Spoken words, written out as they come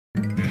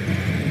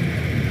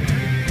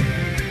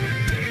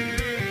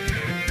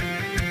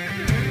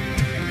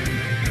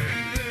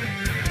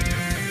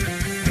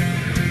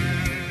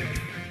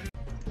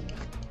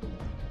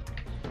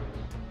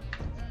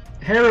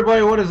Hey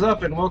everybody, what is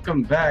up and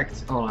welcome back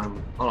to,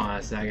 hold on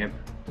a second.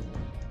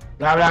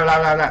 Blah blah blah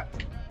blah blah.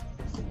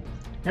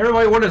 Hey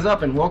everybody, what is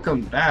up and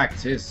welcome back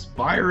to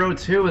Spyro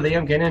 2 of the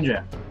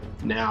TheMKninja.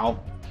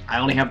 Now, I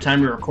only have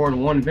time to record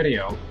one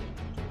video,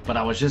 but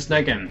I was just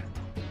thinking,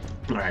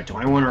 alright, do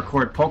I want to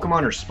record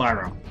Pokemon or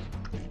Spyro?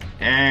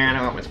 And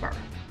I went with Spyro.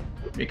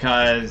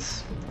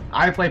 Because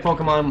I play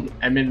Pokemon,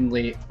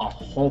 admittedly, a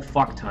whole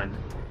fuck ton.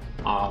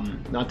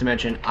 Not to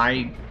mention,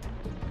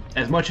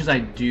 as much as I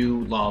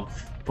do love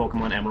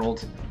Pokemon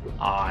Emerald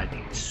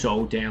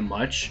so damn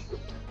much,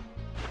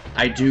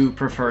 I do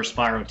prefer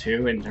Spyro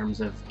 2 in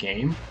terms of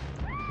game.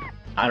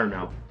 I don't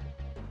know.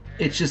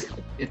 It's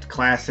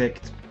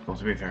classic. Well,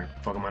 to be fair,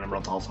 Pokemon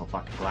Emerald's also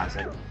fucking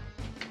classic.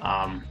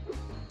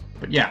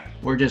 But yeah,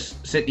 we're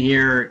just sitting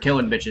here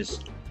killing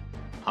bitches.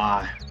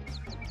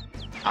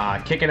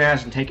 Kicking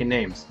ass and taking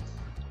names.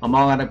 I'm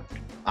all out of,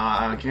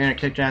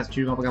 kick ass,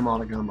 chew bubblegum,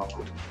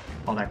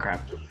 all that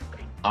crap.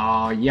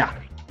 Yeah.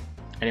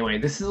 Anyway,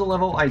 this is a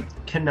level I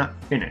cannot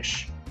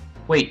finish.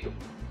 Wait.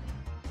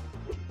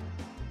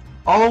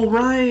 Oh,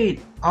 right!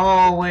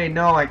 Oh, wait,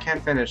 no, I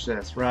can't finish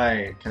this.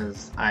 Right,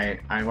 because I've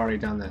already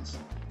done this.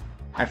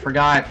 I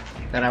forgot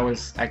that I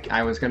was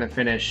gonna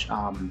finish,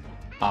 up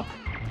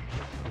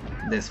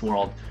this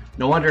world.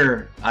 No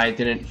wonder I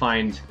didn't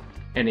find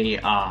any,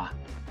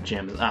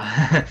 gems.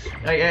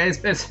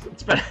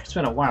 It's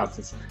been a while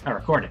since I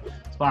recorded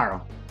Spyro.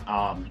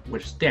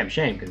 Which is a damn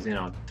shame, because, you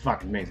know, it's a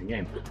fucking amazing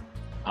game.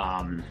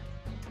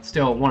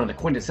 Still one of the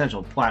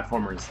quintessential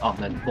platformers of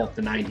both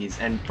the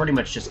 90s and pretty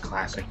much just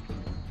classic.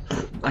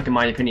 Like, in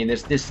my opinion,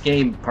 this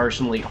game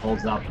personally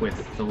holds up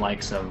with the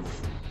likes of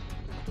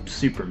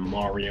Super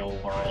Mario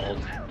World.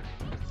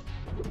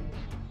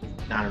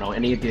 I don't know,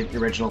 any of the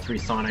original three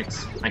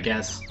Sonics, I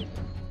guess.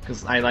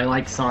 Because I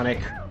like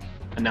Sonic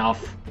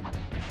enough,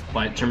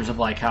 but in terms of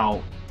like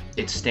how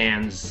it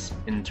stands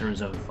in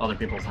terms of other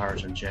people's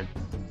hearts and shit.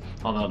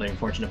 Although the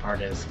unfortunate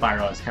part is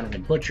Spyro has kind of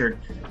been butchered.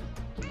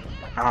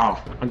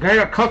 Oh, I'm getting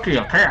a cookie,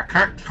 okay? I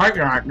can't fight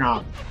you right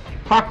now.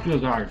 Fuck you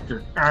guys,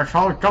 you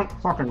assholes, don't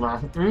fucking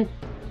laugh at me.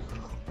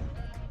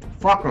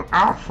 Fucking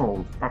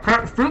assholes. I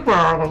can't speak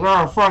without a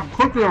little fucking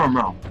cookie in my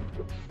mouth.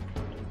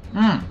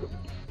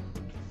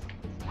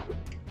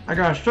 I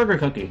got a sugar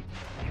cookie.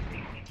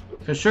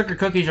 Because sugar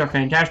cookies are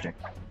fantastic.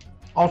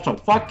 Also,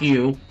 fuck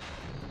you.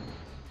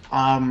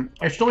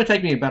 It's only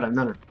taking me about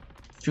another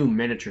few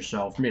minutes or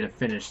so for me to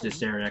finish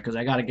this area, because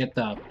I gotta get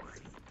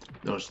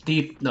those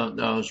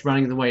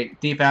running away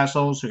thief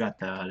assholes who got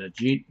the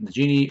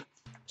genie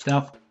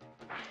stuff,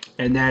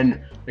 and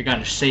then we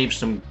gotta save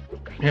some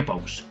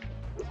hippos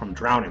from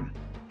drowning,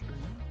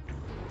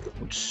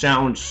 which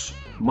sounds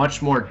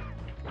much more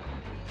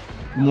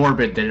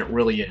morbid than it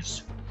really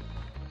is.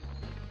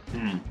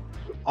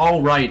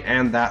 All right,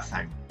 and that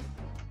thing.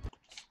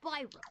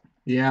 Spyro.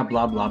 Yeah,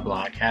 blah blah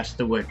blah. Catch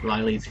the wick,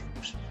 Lily.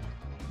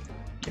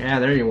 Yeah,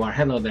 there you are.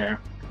 Hello there,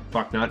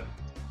 fucknut.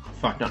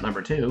 Fucknut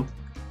number 2.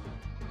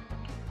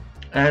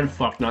 And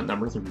fucknut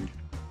number 3.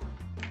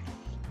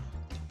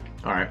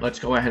 Alright, let's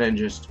go ahead and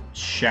just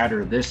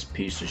shatter this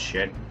piece of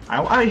shit.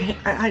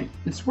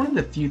 It's one of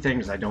the few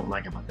things I don't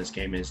like about this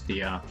game is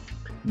the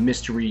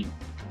mystery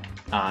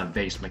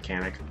vase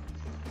mechanic.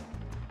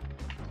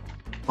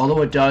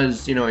 Although it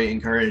does, you know,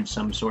 encourage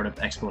some sort of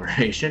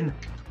exploration,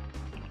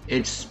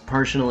 it's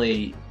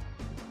personally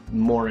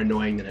more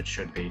annoying than it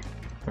should be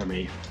for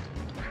me.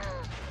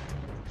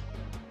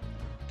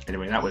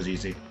 Anyway, that was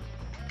easy.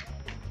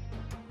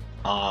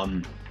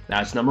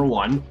 That's number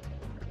 1.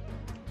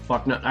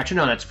 Fucknut. Actually,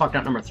 no, that's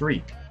fucknut number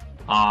 3.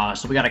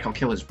 So we gotta go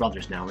kill his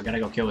brothers now. We gotta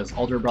go kill his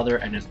older brother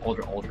and his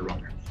older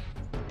brother.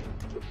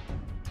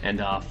 And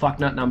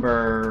fucknut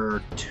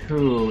number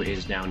 2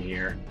 is down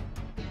here.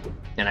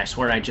 And I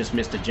swear I just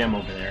missed a gem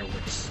over there,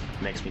 which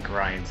makes me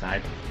cry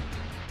inside.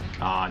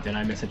 Did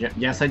I miss a gem?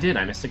 Yes, I did.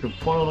 I missed a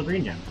poor little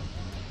green gem.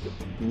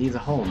 He needs a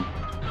home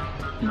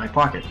in my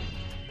pocket.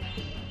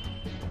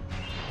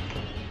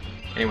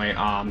 Anyway,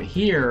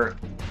 here,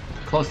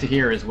 close to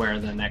here is where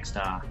the next,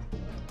 where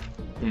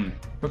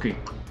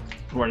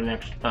the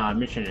next,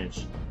 mission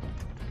is.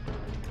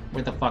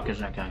 Where the fuck is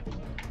that guy?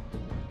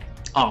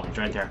 Oh, it's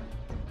right there.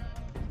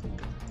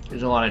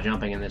 There's a lot of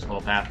jumping in this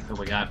little path that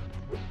we got.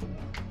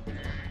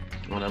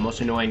 Well, the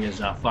most annoying is,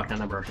 fuck that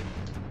number.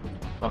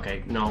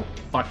 Okay, no,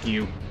 fuck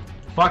you.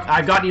 Fuck,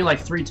 I've gotten you like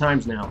 3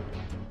 times now.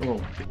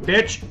 Oh,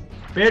 bitch!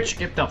 Bitch,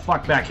 get the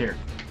fuck back here.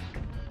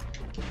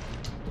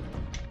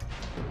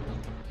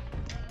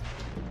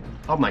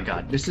 Oh my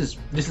god, this is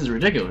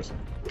ridiculous.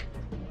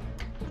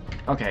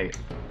 Okay,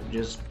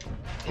 just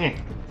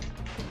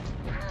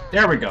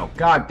there we go.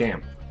 God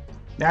damn.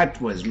 That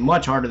was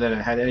much harder than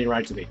it had any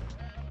right to be.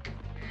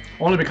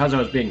 Only because I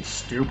was being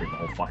stupid the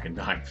whole fucking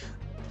time.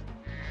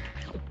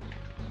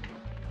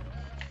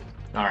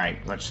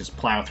 Alright, let's just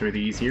plow through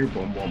these here.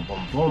 Boom, boom,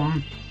 boom,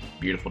 boom.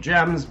 Beautiful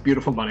gems,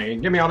 beautiful money.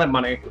 Give me all that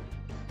money.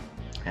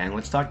 And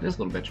let's talk to this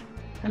little bitch.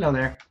 Hello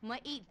there. My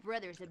 8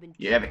 brothers have been.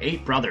 You have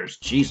 8 brothers.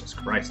 Jesus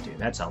Christ, dude.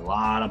 That's a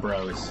lot of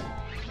bros.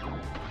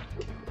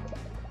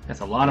 That's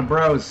a lot of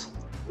bros.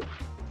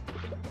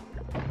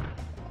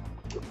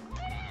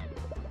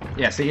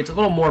 Yeah, see, it's a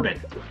little morbid,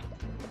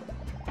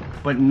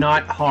 but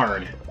not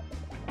hard.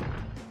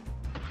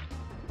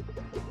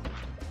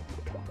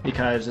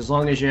 Because as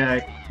long as you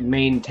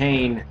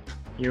maintain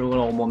your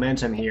little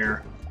momentum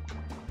here,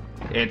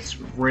 it's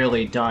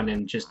really done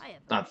in just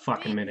a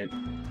fucking minute.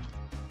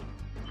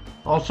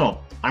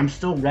 Also, I'm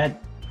still red.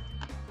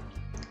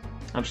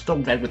 I'm still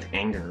red with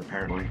anger,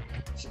 apparently.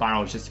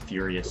 Spyro is just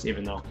furious,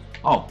 even though...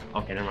 Oh,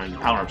 okay, never mind. The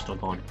power-up's still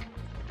going.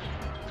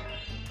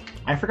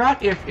 I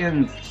forgot if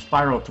in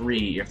Spyro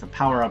 3, if the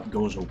power-up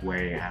goes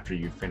away after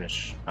you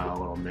finish a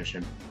little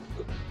mission.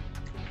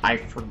 I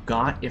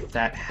forgot if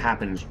that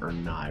happens or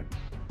not.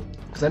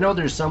 Because I know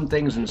there's some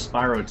things in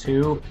Spyro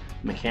 2,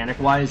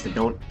 mechanic-wise, that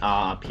don't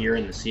appear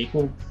in the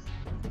sequel.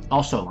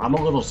 Also, I'm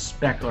a little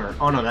speckler.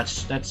 Oh no,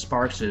 that's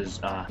Sparks'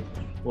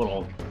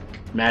 little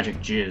magic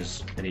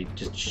jizz that he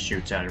just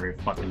shoots out every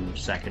fucking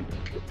second.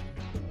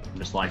 I'm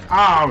just like,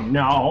 oh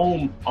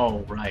no!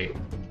 Oh, right.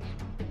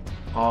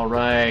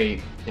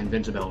 Alright.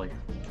 Invincibility.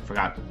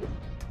 Forgot.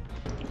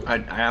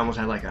 I almost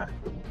had like a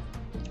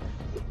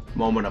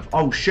moment of,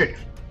 oh shit!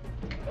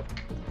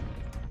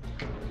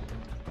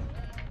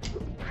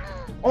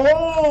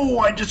 Oh,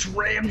 I just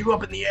rammed you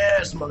up in the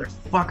ass,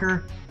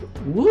 motherfucker!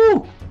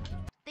 Woo!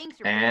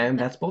 And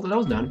that's both of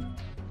those done.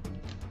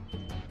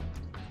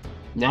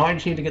 Now I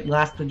just need to get the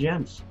last of the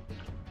gems.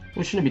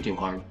 Which shouldn't be too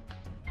hard.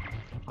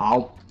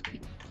 Oh.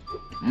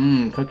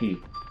 Cookie.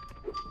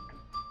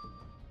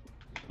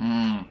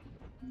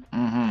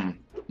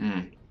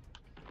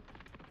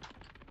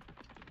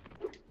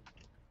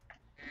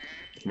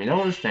 Give me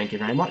those, thank you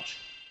very much.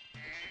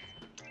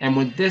 And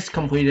with this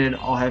completed,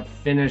 I'll have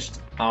finished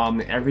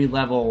every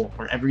level,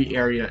 or every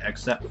area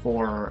except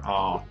for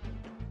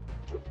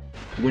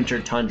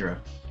Winter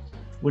Tundra.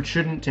 Which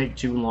shouldn't take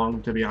too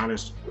long, to be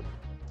honest.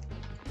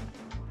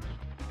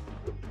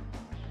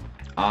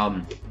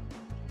 Because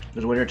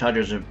Winter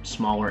Tundra is a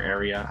smaller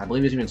area. I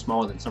believe it's even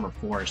smaller than Summer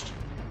Forest,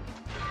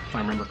 if I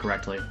remember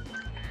correctly.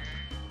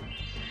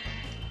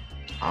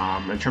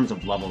 In terms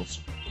of levels.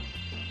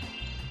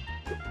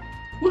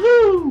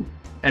 Woohoo!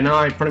 And now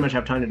I pretty much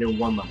have time to do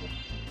one level.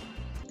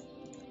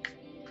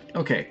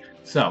 Okay,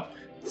 so,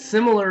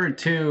 similar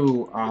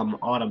to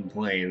Autumn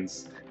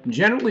Plains,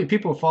 generally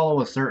people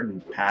follow a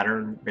certain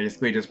pattern,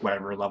 basically just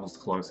whatever level's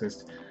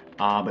closest.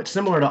 But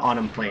similar to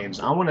Autumn Plains,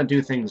 I want to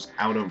do things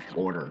out of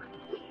order.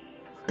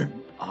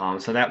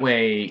 So that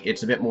way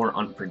it's a bit more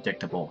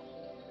unpredictable.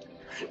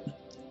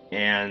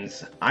 And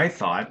I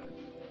thought,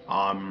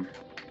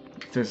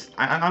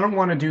 I don't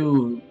want to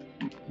do,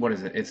 what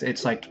is it?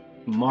 It's like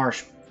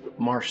Marsh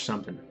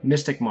something.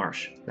 Mystic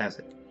Marsh, that's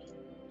it.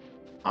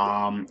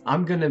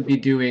 I'm gonna be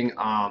doing,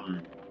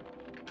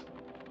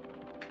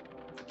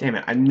 damn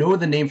it, I know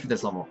the name for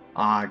this level.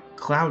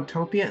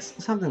 Cloudtopia?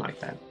 Something like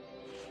that.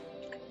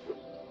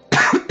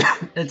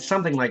 It's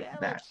something like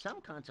that.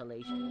 Some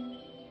consolation.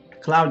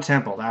 Cloud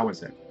Temple, that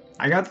was it.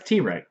 I got the T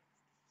right.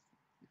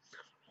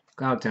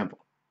 Cloud Temple.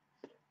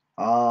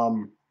 I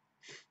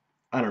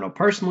don't know.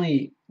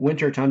 Personally,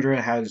 Winter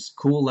Tundra has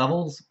cool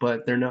levels,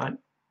 but they're not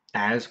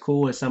as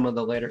cool as some of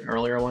the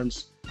earlier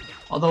ones.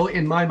 Although,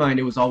 in my mind,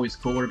 it was always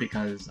cooler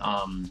because,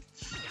 I'll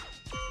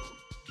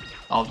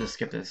just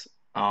skip this.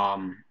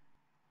 It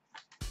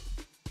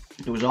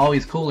was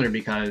always cooler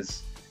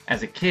because,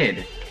 as a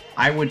kid,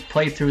 I would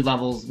play through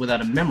levels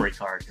without a memory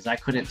card, because I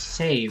couldn't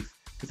save,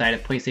 because I had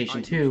a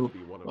PlayStation 2.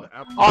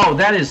 Oh,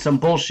 that is some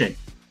bullshit.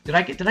 Did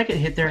I get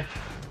hit there?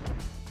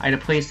 I had a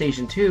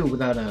PlayStation 2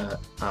 without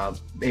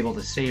able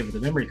to save the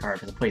memory card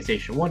for the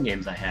PlayStation 1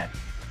 games I had.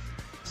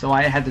 So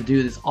I had to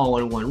do this all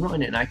in one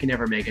run, and I could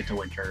never make it to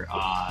Winter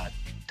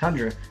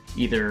Tundra,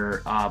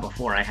 either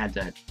before I had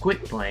to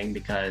quit playing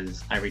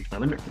because I reached my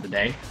limit for the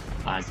day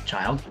as a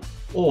child,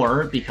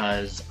 or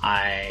because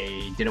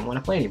I didn't want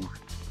to play anymore.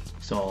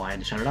 So I had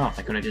to shut it off.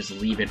 I couldn't just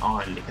leave it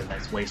on because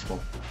that's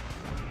wasteful.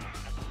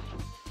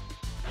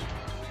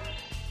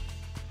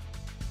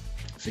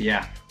 So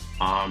yeah,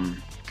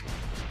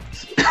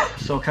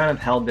 so it kind of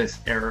held this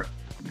air.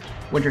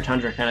 Winter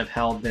Tundra kind of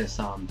held this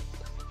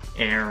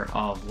air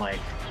of like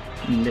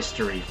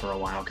mystery for a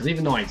while, because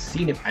even though I'd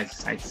seen it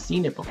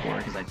before,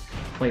 because I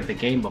played the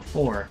game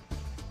before,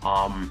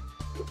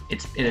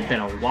 it had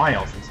been a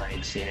while since I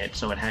had seen it,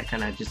 so it had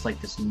kind of just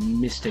like this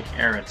mystic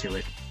era to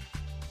it,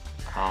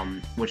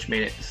 which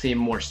made it seem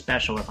more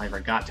special if I ever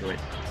got to it.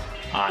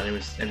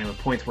 There were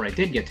points where I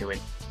did get to it,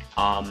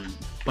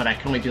 but I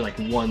could only do like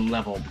one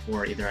level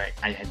before either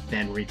I had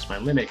then reached my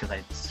limit because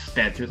I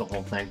sped through the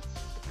whole thing,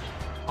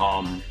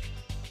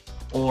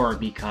 or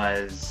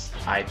because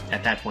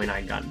at that point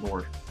I had gotten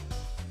bored.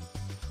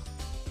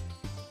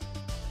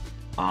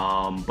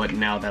 But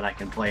now that I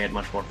can play it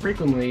much more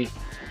frequently,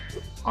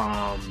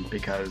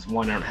 because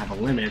one, I don't have a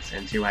limit,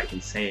 and two, I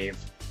can save,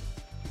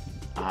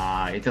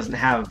 it doesn't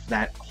have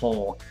that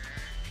whole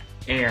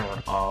air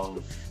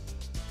of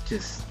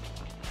just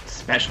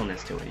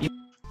specialness to it.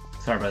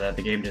 Sorry about that,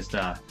 the game just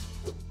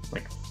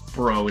like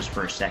froze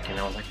for a second.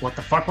 I was like, what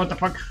the fuck, what the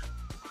fuck?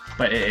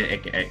 But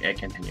it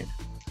continued.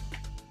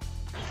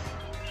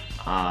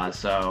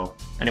 So,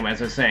 anyway,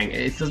 as I was saying,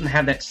 it doesn't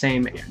have that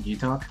same air. Do you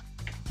talk?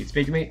 You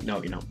speak to me?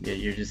 No, you don't.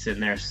 You're just sitting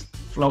there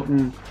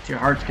floating to your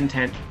heart's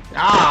content.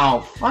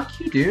 Oh, fuck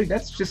you, dude.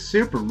 That's just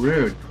super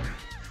rude.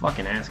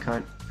 Fucking ass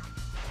cunt.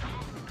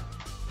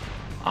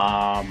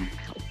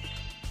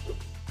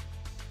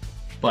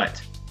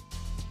 But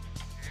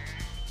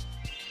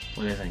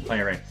what do you think? Oh,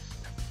 you're right.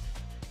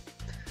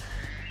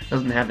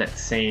 Doesn't have that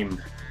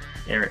same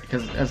area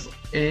because as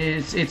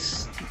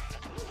it's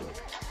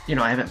you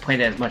know, I haven't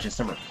played it as much as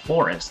Summer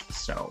Forest,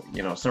 so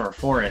you know, Summer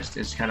Forest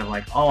is kind of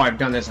like, oh, I've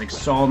done this like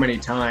so many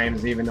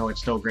times, even though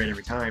it's still great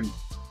every time.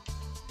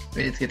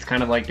 It's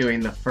kind of like doing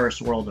the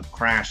first world of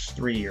Crash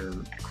 3 or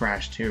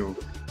Crash 2,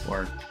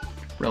 or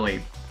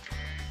really,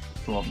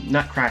 well,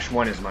 not Crash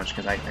 1 as much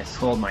because I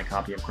sold my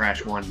copy of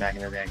Crash 1 back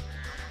in the day,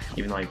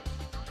 even though I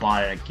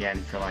bought it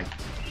again for like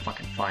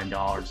fucking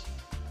 $5,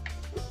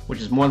 which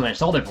is more than I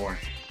sold it for.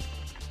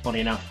 Funny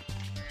enough.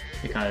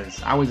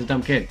 Because I was a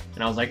dumb kid,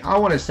 and I was like, I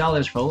want to sell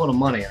this for a little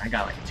money, and I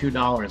got like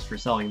 $2 for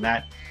selling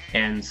that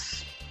and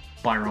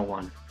Spyro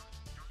 1.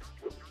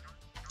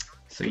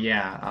 So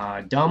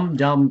yeah,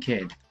 dumb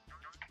kid.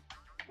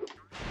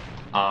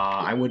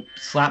 I would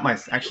slap my...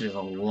 Actually, there's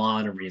a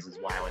lot of reasons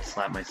why I would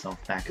slap myself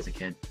back as a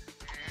kid.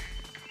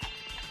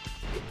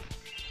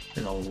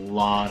 There's a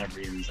lot of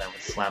reasons I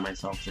would slap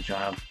myself as a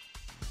child.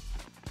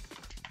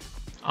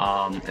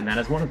 And that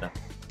is one of them.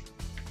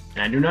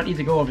 And I do not need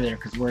to go over there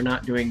because we're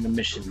not doing the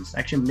missions.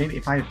 Actually, maybe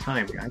if I have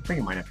time, I think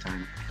I might have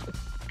time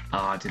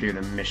to do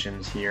the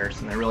missions here,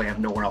 since I really have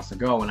nowhere else to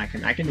go, and I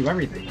can do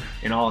everything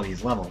in all of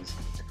these levels.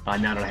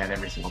 Now that I have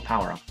every single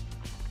power-up,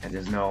 and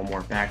there's no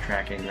more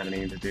backtracking that I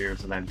need to do,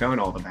 so I've done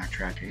all the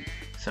backtracking.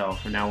 So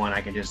from now on,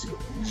 I can just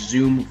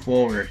zoom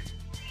forward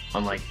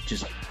on like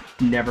just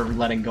never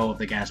letting go of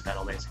the gas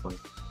pedal, basically.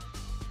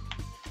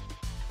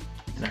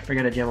 Did I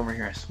forget a gem over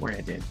here? I swear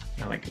I did.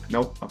 I'm like,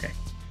 nope. Okay.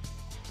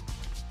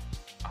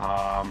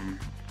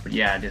 But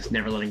yeah, just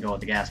never letting go of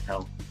the gas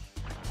pedal.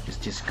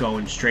 Just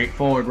going straight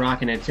forward,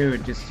 rocking it too.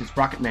 Just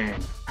rocket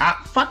man.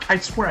 Ah, fuck! I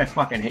swear I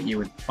fucking hit you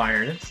with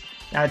fire.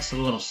 That's a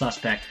little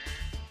suspect.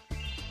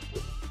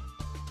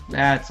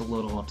 That's a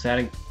little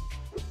upsetting.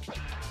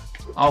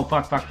 Oh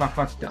fuck!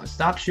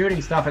 Stop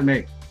shooting stuff at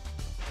me.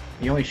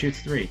 He only shoots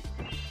 3.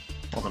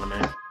 Hold on a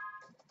minute.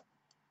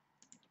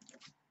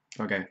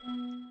 Okay.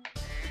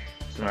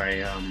 Sorry.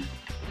 A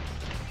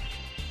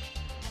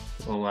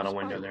little out of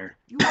window there.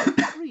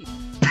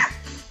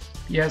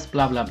 Yes,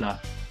 blah blah blah.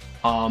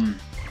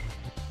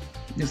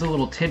 There's a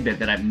little tidbit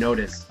that I've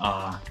noticed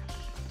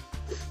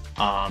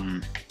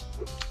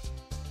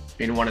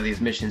in one of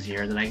these missions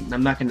here that I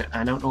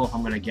don't know if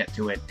I'm gonna get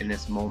to it in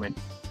this moment,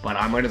 but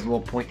I might as well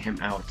point him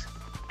out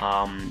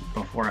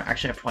before.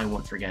 Actually, I probably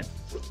won't forget.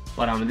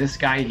 But this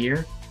guy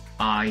here,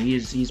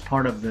 he's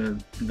part of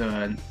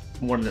the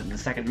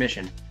second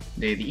mission,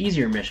 the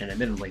easier mission,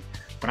 admittedly,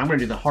 but I'm gonna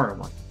do the harder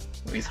one.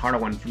 At least harder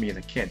one for me as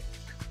a kid.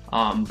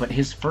 But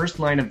his first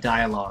line of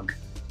dialogue,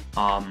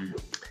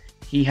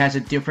 he has a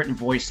different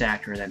voice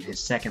actor than his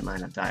second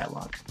line of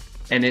dialogue.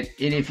 And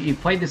if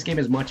you've played this game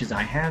as much as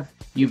I have,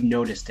 you've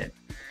noticed it.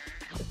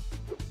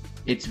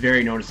 It's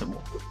very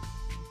noticeable.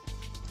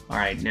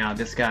 Alright, now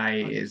this guy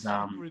is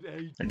a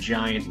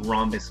giant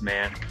rhombus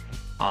man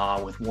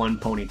with one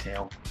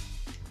ponytail.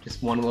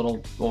 Just one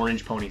little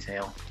orange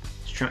ponytail.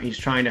 He's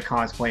trying to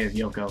cosplay as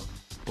Yoko,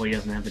 but he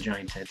doesn't have the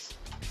giant tits.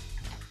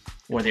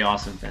 Or the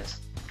awesome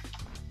fist.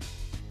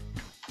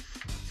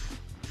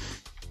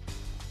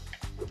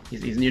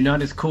 You're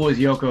not as cool as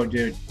Yoko,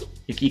 dude.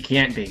 You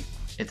can't be.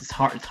 It's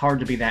hard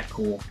to be that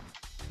cool.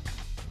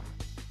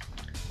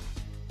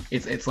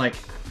 It's like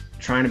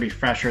trying to be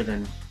fresher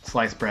than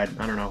sliced bread.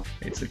 I don't know.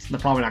 It's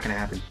probably not gonna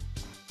happen.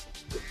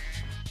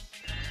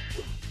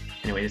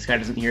 Anyway, this guy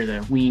doesn't hear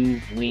the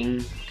wing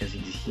because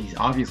he's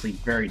obviously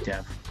very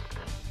deaf,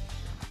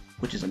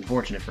 which is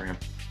unfortunate for him.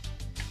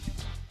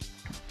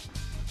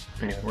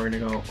 Anyway, we're gonna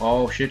go.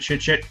 Oh shit!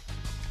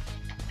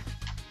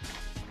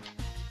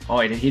 Oh,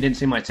 he didn't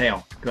see my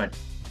tail. Good.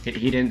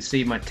 He didn't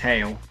see my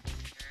tail.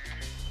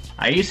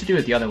 I used to do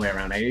it the other way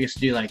around. I used to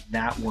do like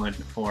that one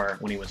for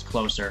when he was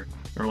closer,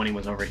 or when he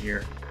was over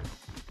here.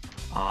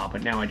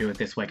 But now I do it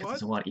this way because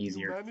it's a lot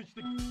easier.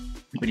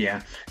 But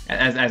yeah,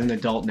 as an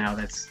adult now,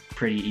 that's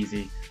pretty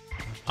easy.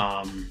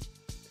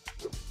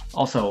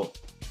 Also,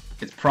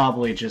 it's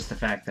probably just the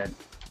fact that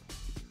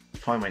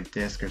it's probably my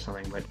disc or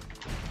something, but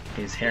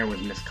his hair was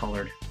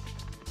miscolored.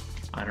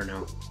 I don't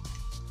know.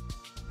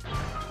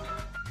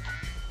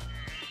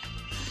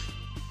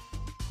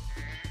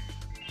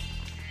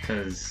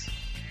 Because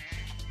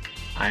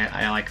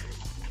I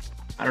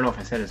don't know if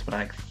I said this, but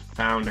I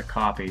found a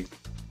copy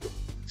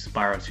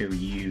Spyro 2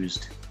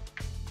 used,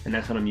 and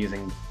that's what I'm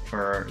using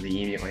for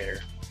the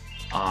emulator.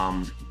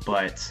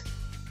 But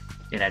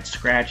it had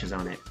scratches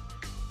on it,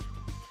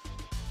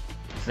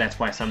 so that's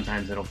why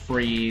sometimes it'll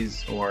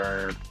freeze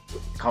or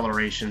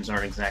colorations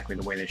aren't exactly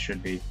the way they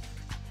should be.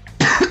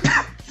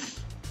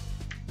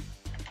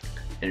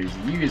 And it was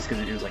used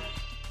because it was like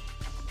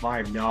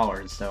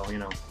 $5, so you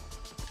know.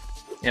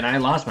 And I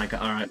lost my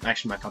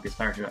actually my copy of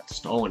Spyro 2 got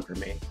stolen from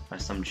me by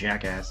some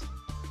jackass.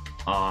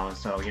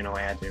 So you know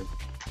I had to.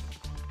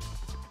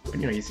 But,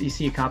 you know, you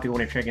see a copy of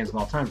one of your favorite games of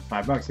all time for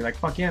 $5. You're like,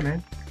 fuck yeah,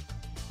 man.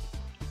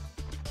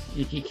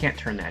 You can't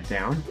turn that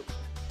down.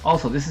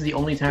 Also, this is the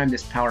only time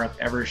this power-up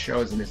ever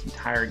shows in this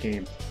entire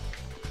game.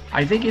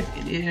 I think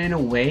in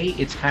a way,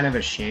 it's kind of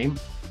a shame,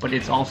 but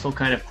it's also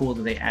kind of cool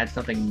that they add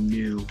something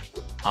new,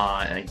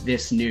 like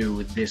this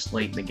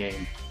late in the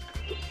game.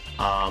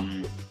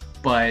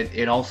 But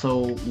it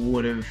also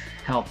would have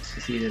helped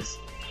to see this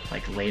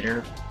like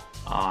later,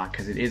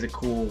 because it is a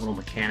cool little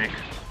mechanic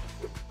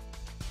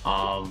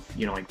of,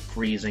 you know, like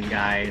freezing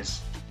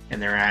guys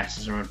and their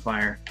asses are on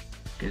fire.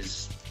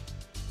 Because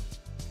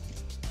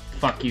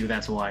fuck you,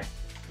 that's why.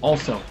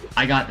 Also,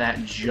 I got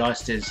that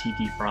just as he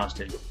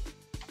defrosted.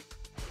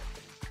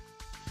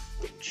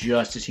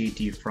 Just as he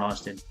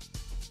defrosted.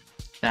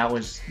 That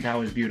was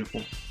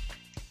beautiful.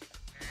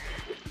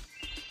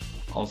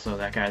 Also,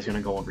 that guy's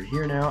gonna go over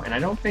here now, and I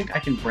don't think I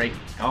can break.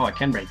 Oh, I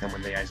can break them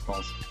with the ice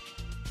balls.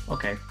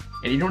 Okay,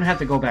 and you don't have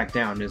to go back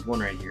down. There's one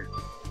right here.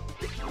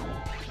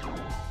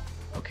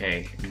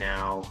 Okay,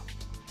 now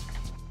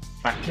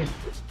back in.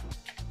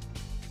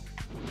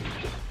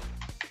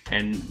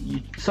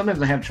 And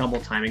sometimes I have trouble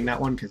timing that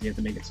one because you have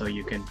to make it so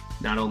you can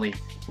not only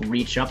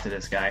reach up to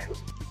this guy.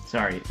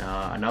 Sorry,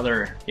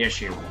 another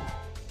issue.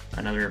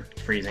 Another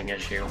freezing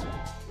issue.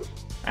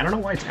 I don't know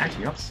why it's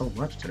acting up so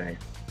much today.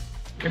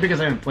 Maybe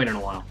because I haven't played in a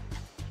while.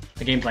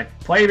 The game's like,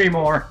 play me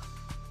more!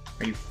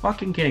 Are you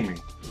fucking kidding me?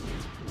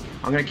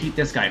 I'm gonna keep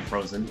this guy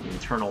frozen, in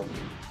eternal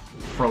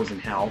frozen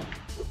hell.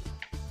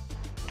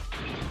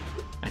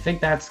 I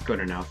think that's good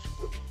enough.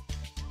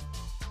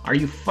 Are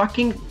you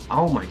fucking...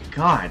 Oh my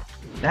god.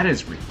 That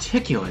is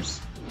ridiculous.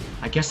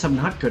 I guess I'm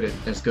not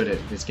as good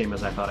at this game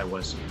as I thought I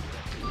was.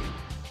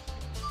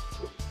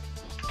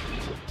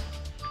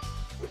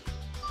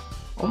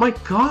 Oh my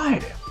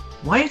god!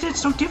 Why is it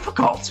so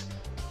difficult?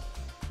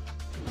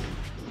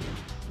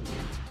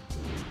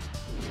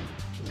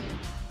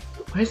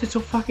 Why is it so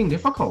fucking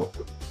difficult?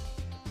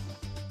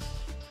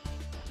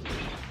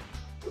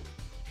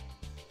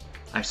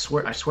 I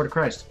swear to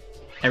Christ.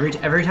 Every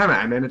time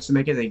I manage to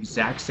make it the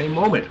exact same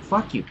moment.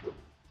 Fuck you.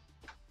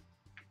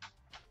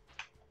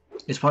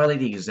 It's probably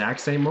the exact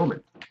same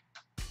moment.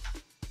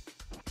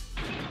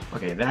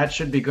 Okay, that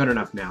should be good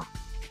enough now.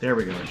 There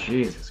we go.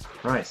 Jesus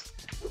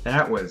Christ.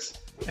 That was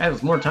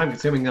more time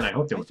consuming than I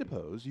hoped it would. I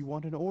suppose you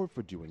want an orb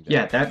for doing that.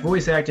 Yeah, that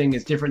voice acting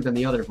is different than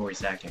the other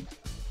voice acting.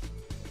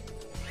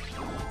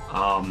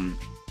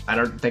 I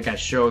don't think I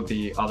showed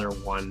the other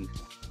one.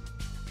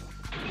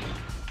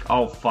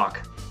 Oh,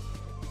 fuck.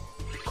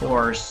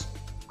 Course.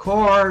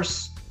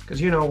 Because,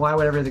 you know, why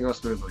would everything go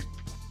smoothly?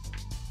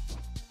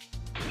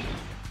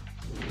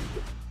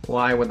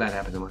 Why would that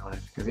happen in my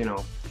life? Because, you know,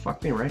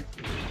 fuck me, right?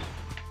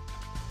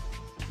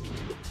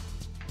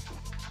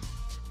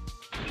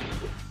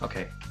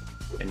 Okay.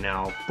 And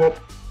now, boop.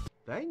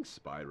 Thanks,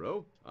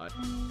 Spyro.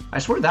 I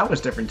swear that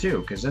was different,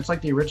 too, because that's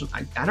like the original...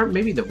 I don't...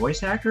 Maybe the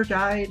voice actor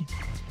died?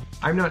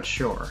 I'm not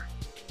sure.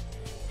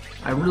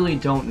 I really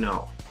don't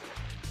know.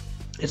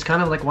 It's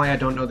kind of like why I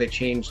don't know they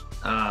changed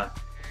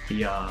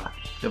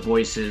the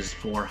voices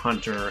for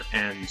Hunter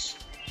and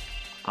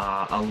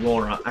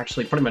Alora.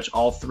 Actually, pretty much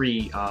all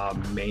three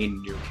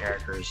main new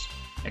characters,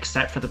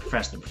 except for the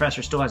Professor. The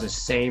Professor still has the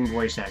same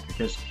voice actor,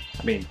 because,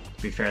 I mean,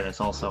 to be fair,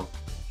 he's also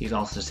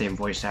the same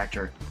voice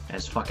actor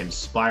as fucking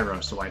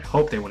Spyro, so I'd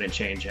hope they wouldn't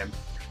change him.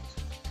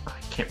 I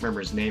can't remember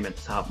his name at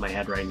the top of my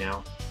head right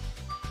now.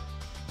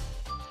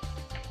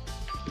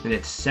 And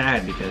it's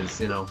sad because,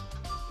 you know,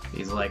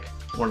 he's like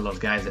one of those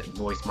guys that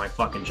voiced my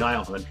fucking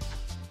childhood.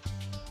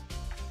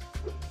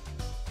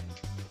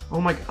 Oh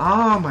my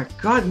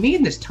god, me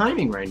and this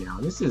timing right now.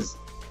 This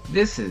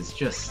is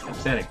just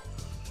upsetting.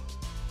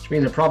 Which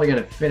means I'm probably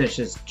gonna finish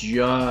this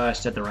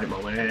just at the right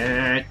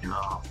moment.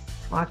 Oh,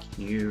 fuck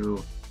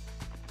you.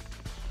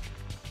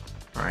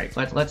 Alright,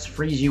 let's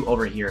freeze you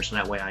over here so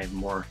that way I have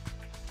more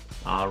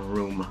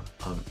room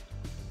of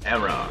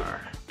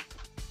error.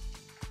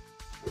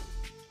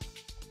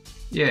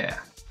 Yeah.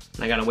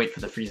 And I gotta wait for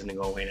the freezing to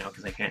go away now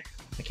because I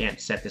can't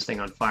set this thing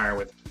on fire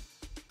with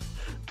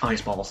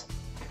ice balls.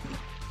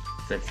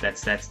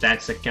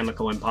 That's a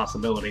chemical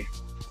impossibility.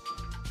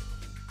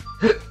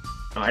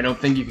 I don't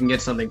think you can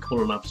get something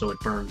cool enough so it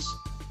burns.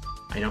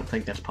 I don't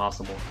think that's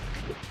possible.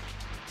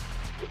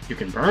 You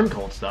can burn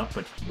cold stuff,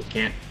 but you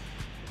can't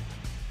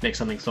make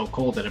something so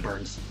cold that it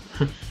burns.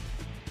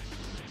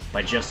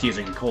 By just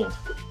using cold.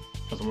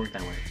 Doesn't work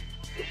that way.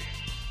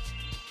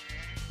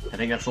 I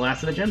think that's the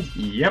last of the gems.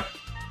 Yep.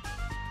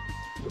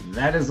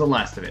 That is the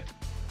last of it.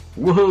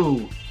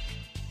 Woohoo!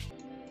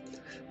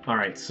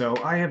 Alright, so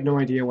I have no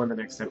idea when the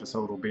next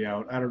episode will be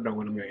out. I don't know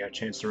when I'm going to get a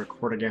chance to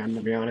record again,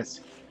 to be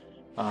honest.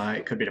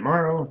 It could be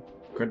tomorrow,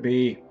 could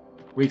be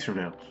weeks from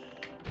now.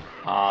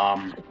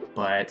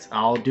 But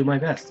I'll do my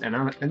best.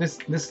 And this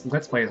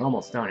Let's Play is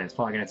almost done. It's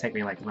probably going to take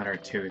me like another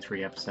 2 or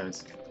 3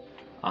 episodes.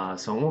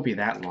 So it won't be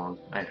that long,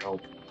 I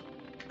hope.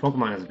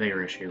 Pokemon is a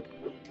bigger issue.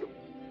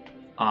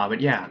 But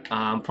yeah,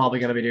 I'm probably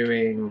going to be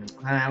doing...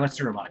 let's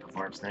do Robotica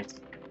Farms next.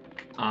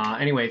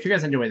 Anyway, if you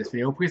guys enjoyed this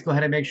video, please go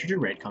ahead and make sure to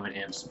rate, comment,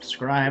 and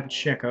subscribe.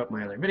 Check out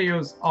my other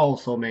videos.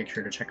 Also, make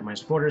sure to check out my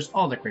supporters,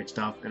 all that great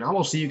stuff. And I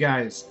will see you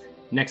guys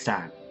next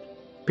time.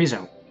 Peace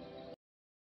out.